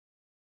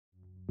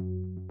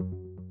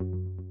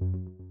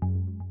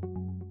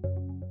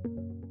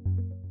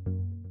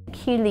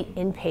key to the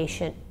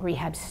inpatient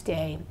rehab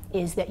stay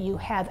is that you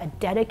have a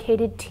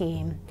dedicated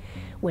team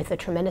with a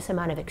tremendous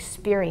amount of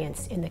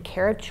experience in the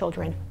care of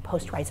children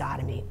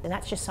post-rhizotomy. And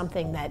that's just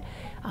something that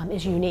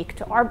is unique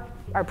to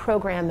our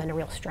program and a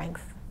real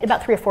strength.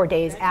 About 3 or 4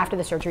 days after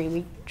the surgery,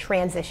 we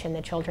transition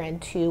the children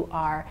to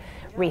our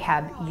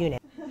rehab unit.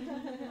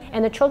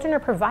 And the children are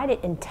provided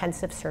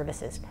intensive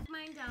services.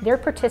 They're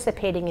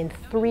participating in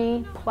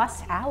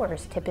 3+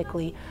 hours,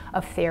 typically,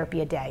 of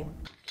therapy a day.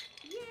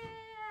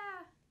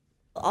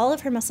 All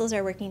of her muscles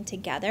are working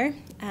together,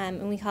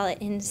 and we call it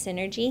in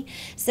synergy.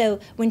 So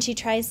when she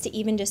tries to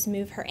even just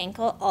move her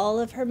ankle, all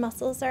of her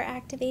muscles are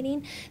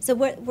activating. So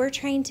what we're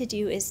trying to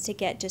do is to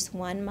get just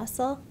one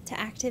muscle to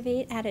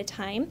activate at a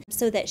time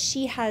so that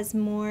she has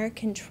more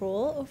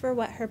control over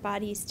what her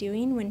body's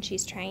doing when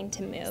she's trying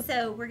to move.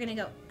 So we're gonna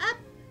go up,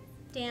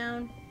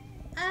 down,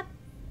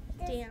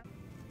 down.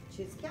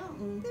 She's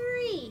counting.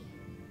 3,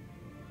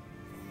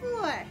 4,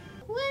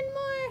 one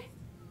more.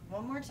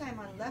 One more time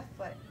on left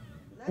foot.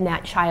 And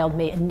that child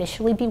may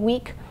initially be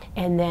weak,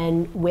 and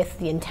then with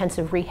the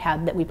intensive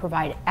rehab that we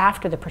provide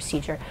after the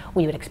procedure,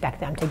 we would expect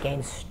them to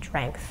gain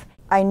strength.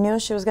 I knew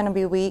she was going to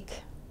be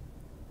weak,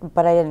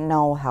 but I didn't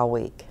know how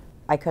weak.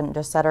 I couldn't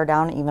just set her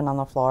down even on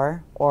the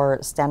floor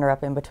or stand her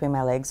up in between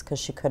my legs because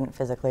she couldn't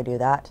physically do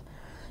that.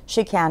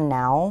 She can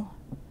now,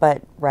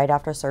 but right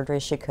after surgery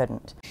she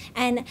couldn't.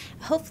 And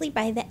hopefully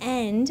by the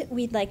end,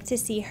 we'd like to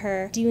see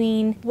her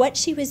doing what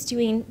she was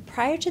doing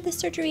prior to the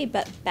surgery,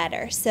 but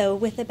better. So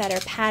with a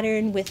better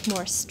pattern, with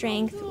more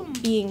strength,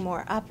 being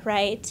more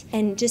upright,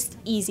 and just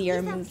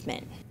easier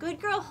movement. Good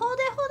girl, hold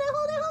it, hold it,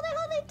 hold it, hold it,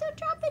 hold it. Don't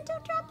drop it,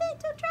 don't drop it,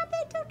 don't drop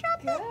it, don't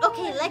drop it.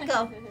 Okay, let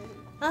go.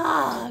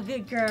 Oh,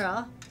 good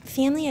girl.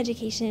 Family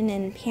education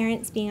and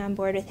parents being on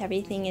board with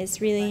everything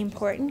is really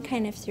important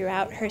kind of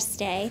throughout her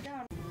stay.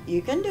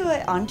 You can do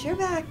it, onto your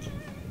back.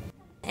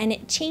 And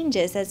it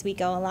changes as we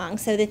go along.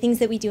 So the things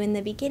that we do in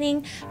the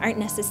beginning aren't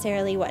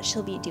necessarily what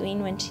she'll be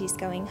doing when she's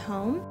going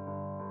home.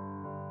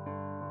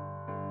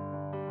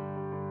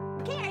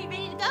 Okay, are you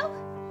ready to go?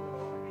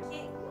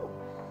 Okay.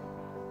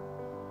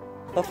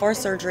 Before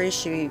surgery,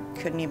 she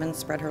couldn't even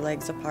spread her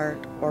legs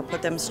apart or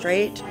put them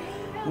straight.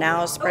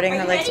 Now spreading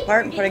her legs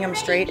apart and putting them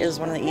straight is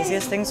one of the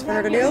easiest things for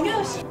her to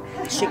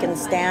do. She can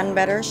stand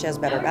better, she has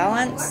better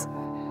balance.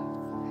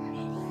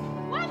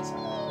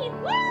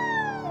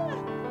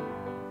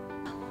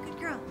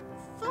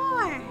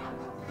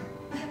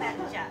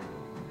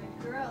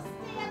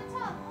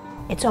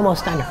 It's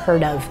almost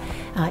unheard of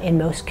in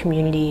most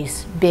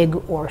communities, big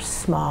or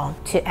small,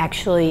 to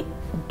actually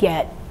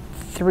get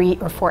 3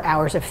 or 4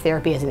 hours of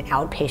therapy as an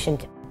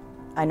outpatient.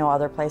 I know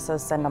other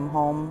places send them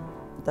home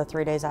the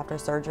 3 days after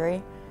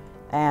surgery,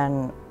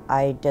 and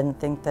I didn't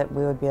think that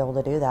we would be able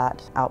to do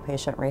that.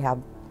 Outpatient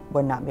rehab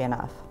would not be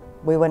enough.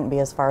 We wouldn't be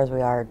as far as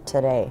we are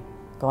today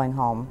going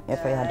home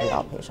if we had to do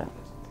outpatient.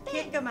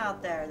 Kick them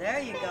out there. There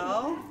you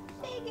go.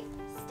 Big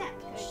step.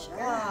 Good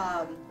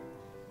job.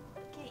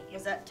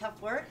 Was that tough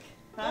work?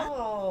 Huh?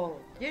 Oh,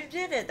 you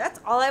did it.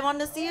 That's all I wanted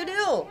to see you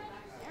do.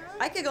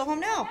 I could go home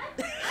now.